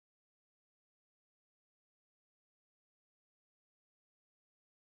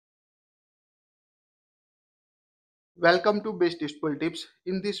Welcome to Best Display Tips.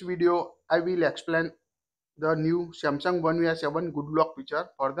 In this video, I will explain the new Samsung One UI 7 Good Lock feature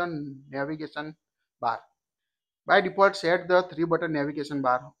for the navigation bar. By default, set the 3-button navigation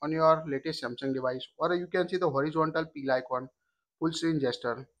bar on your latest Samsung device, or you can see the horizontal peel icon, full screen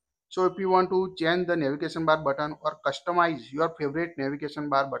gesture. So if you want to change the navigation bar button or customize your favorite navigation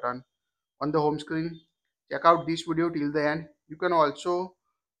bar button on the home screen, check out this video till the end. You can also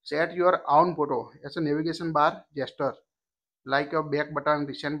set your own photo as a navigation bar gesture like a back button,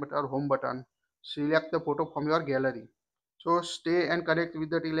 recent button, or home button. Select the photo from your gallery. So stay and connect with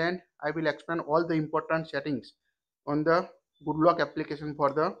the till end. I will explain all the important settings on the Good Lock application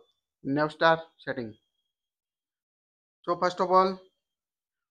for the NavStar setting. So first of all,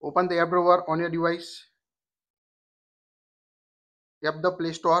 open the app drawer on your device, tap the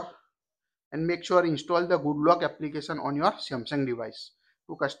Play Store, and make sure install the Good Lock application on your Samsung device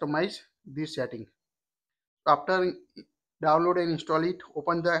to customize this setting. So after download and install it,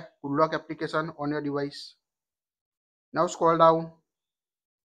 open the Good Lock application on your device. Now scroll down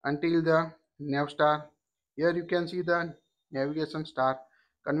until the NavStar. Here you can see the navigation star.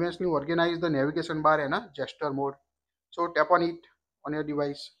 Conventionally organize the navigation bar in a gesture mode. So tap on it on your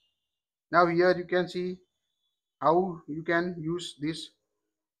device. Now here you can see how you can use this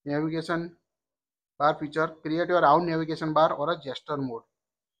navigation bar feature. Create your own navigation bar or a gesture mode.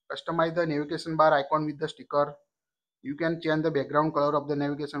 Customize the navigation bar icon with the sticker. You can change the background color of the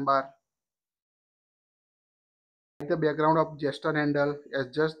navigation bar. The background of gesture handle,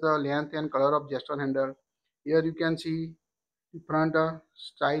 adjust the length and color of gesture handle. Here you can see different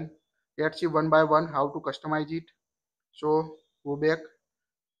style. Let's see one by one how to customize it. So go back,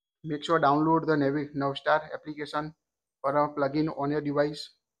 make sure download the NavStar application or a plugin on your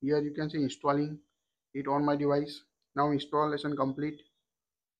device. Here you can see installing it on my device. Now installation complete.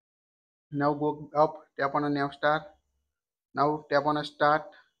 Now go up, tap on a NavStar. Now tap on a start.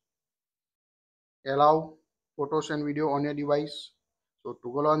 Allow photos and video on your device. So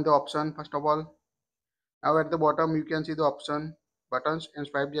toggle on the option first of all. Now at the bottom you can see the option buttons and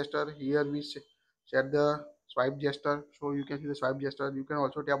swipe gesture. Here we set the swipe gesture. So you can see the swipe gesture. You can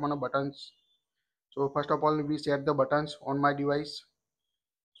also tap on the buttons. So first of all we set the buttons on my device.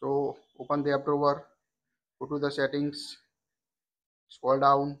 So open the app drawer, go to the settings, scroll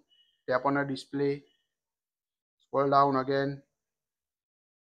down, tap on a display, scroll down again,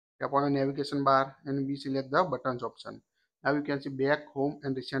 tap on a navigation bar, and we select the buttons option. Now you can see back, home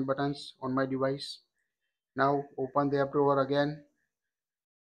and recent buttons on my device. Now open the app drawer again,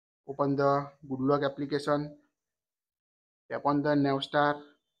 open the Good Luck application, tap on the NavStar.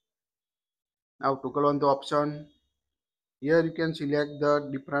 Now toggle on the option. Here you can select the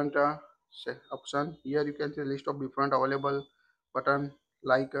different option. Here you can see list of different available button.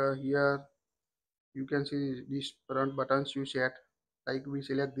 Like here you can see these different buttons you set. Like we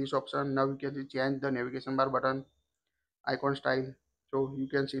select this option. Now you can see change the navigation bar button icon style. So you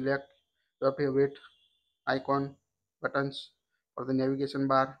can select your favorite icon buttons for the navigation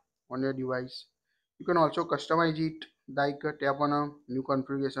bar on your device. You can also customize it like tap on a new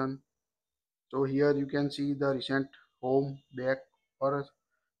configuration. So here you can see the recent home, back or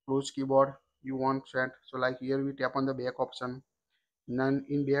close keyboard you want set. So like here we tap on the back option. Then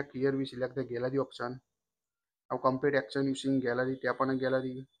in back here we select the gallery option. Now complete action using gallery, tap on a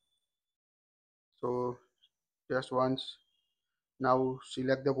gallery. So just once. Now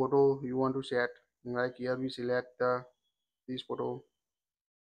select the photo you want to set. Like here we select this photo.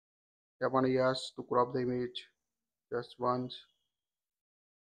 Tap on a yes to crop the image. Just once.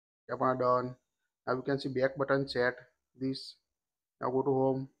 Tap on a done. Now you can see back button set this. Now go to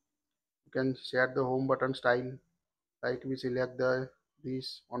home. You can set the home button style. Like we select the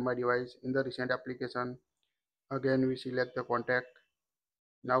this on my device in the recent application. Again we select the contact.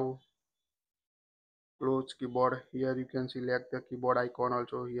 Now close keyboard. Here you can select the keyboard icon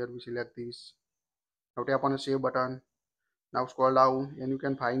also. Here we select this. Now tap on the save button. Now scroll down and you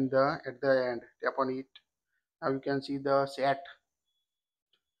can find the at the end. Tap on it. Now you can see the set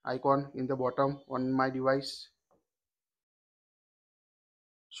icon in the bottom on my device.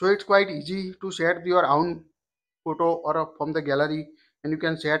 So it's quite easy to set your own photo or from the gallery, and you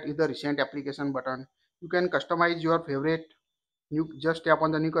can set in the recent application button. You can customize your favorite. You just tap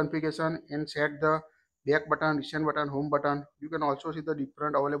on the new configuration and set the back button, recent button, home button. You can also see the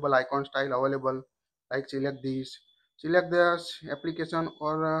different available icon style available. Like select this, select this application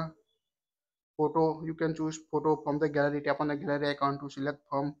or photo. You can choose photo from the gallery. Tap on the gallery icon to select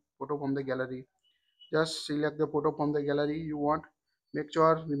from photo from the gallery. Just select the photo from the gallery you want. Make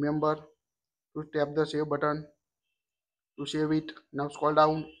sure remember to tap the save button to save it. Now scroll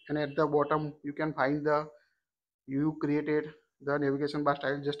down and at the bottom you can find the You created the navigation bar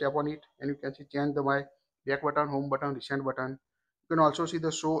style, just tap on it and you can see change the my back button, home button, recent button. You can also see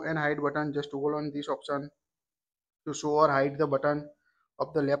the show and hide button. Just toggle on this option to show or hide the button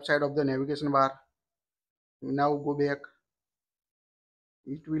of the left side of the navigation bar. Now go back.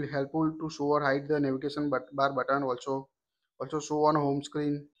 It will helpful to show or hide the navigation bar button also show on home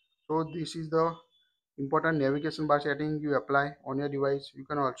screen. So this is the important navigation bar setting you apply on your device. You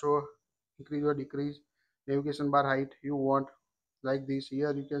can also increase or decrease navigation bar height you want, like this.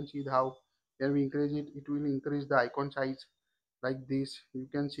 Here you can see how when we increase it, it will increase the icon size like this. You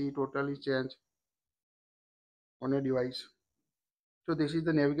can see totally change on your device. So this is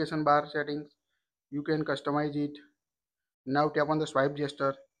the navigation bar settings. You can customize it. Now tap on the swipe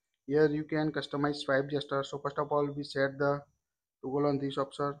gesture. Here you can customize swipe gesture. So first of all, we set the toggle on this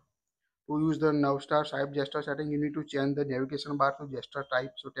option. To use the NavStar swipe gesture setting, you need to change the navigation bar to gesture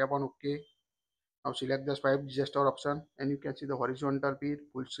type. So tap on OK. Now select the swipe gesture option and you can see the horizontal speed,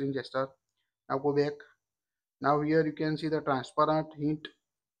 full screen gesture. Now go back. Now here you can see the transparent hint.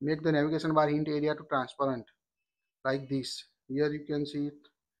 Make the navigation bar hint area to transparent like this. Here you can see it.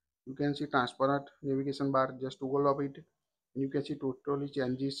 You can see transparent navigation bar. Just toggle of it and you can see totally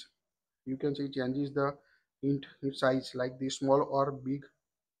changes. You can see changes the hint size like this, small or big.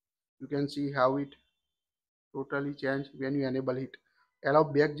 You can see how it totally change when you enable it. Allow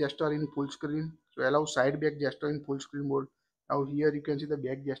back gesture in full screen. So allow side back gesture in full screen mode. Now here you can see the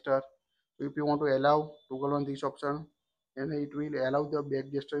back gesture. So if you want to allow, toggle on this option and it will allow the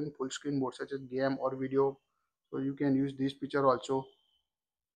back gesture in full screen mode such as game or video. So you can use this feature also.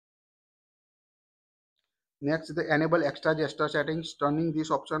 Next, the enable extra gesture settings. Turning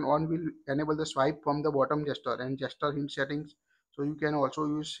this option on will enable the swipe from the bottom gesture and gesture hint settings. So you can also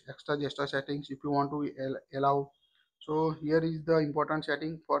use extra gesture settings if you want to allow. So here is the important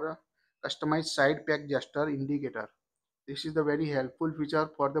setting for a customized side pack gesture indicator. This is the very helpful feature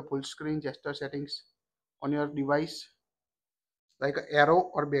for the full screen gesture settings on your device, like arrow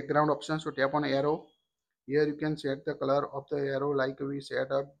or background option. So tap on arrow. Here you can set the color of the arrow, like we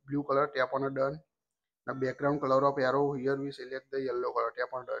set a blue color. Tap on a done. The background color of arrow, here we select the yellow color. Tap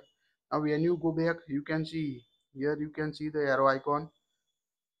on that. Now when you go back, you can see here, you can see the arrow icon.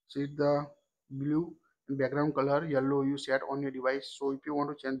 See the blue and background color yellow you set on your device. So if you want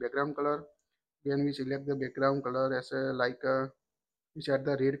to change background color, then we select the background color as a we set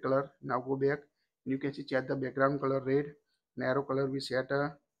the red color. Now go back and you can see set the background color red and arrow color we set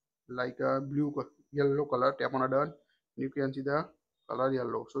a yellow color. Tap on a done. You can see the color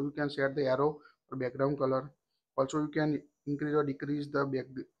yellow. So you can set the arrow or background color. Also you can increase or decrease the back.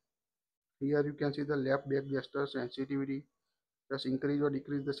 Here you can see the left back gesture sensitivity. Just increase or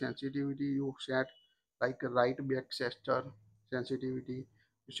decrease the sensitivity you set, like right back gesture sensitivity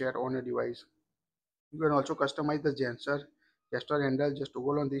you set on a device. You can also customize the gesture handle. Just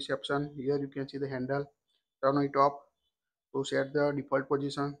toggle on this option. Here you can see the handle. Turn it off to set the default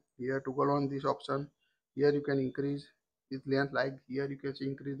position. Here toggle on this option. Here you can increase its length, like here you can see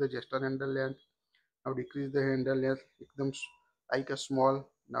increase the gesture handle length. Now decrease the handle length एकदम like a small.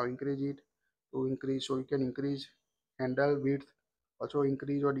 Now increase it to increase. So you can increase handle width. Also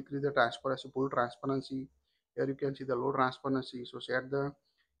increase or decrease the transparency, full transparency. Here you can see the low transparency. So set the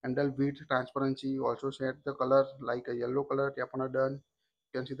handle width transparency. Also set the color like a yellow color. Tap on a done.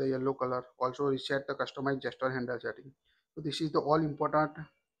 You can see the yellow color. Also reset the customized gesture handle setting. So this is the all important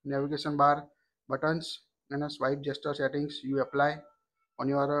navigation bar buttons and a swipe gesture settings you apply on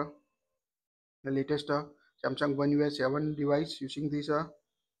your the latest Samsung One UI 7 device using this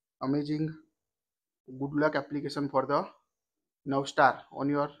amazing good luck application for the NavStar on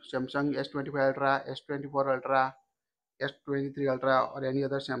your Samsung S25 Ultra, S24 Ultra, S23 Ultra or any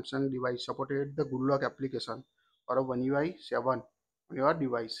other Samsung device supported the good luck application for a One UI 7 on your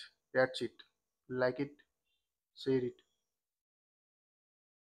device. That's it. Like it, share it.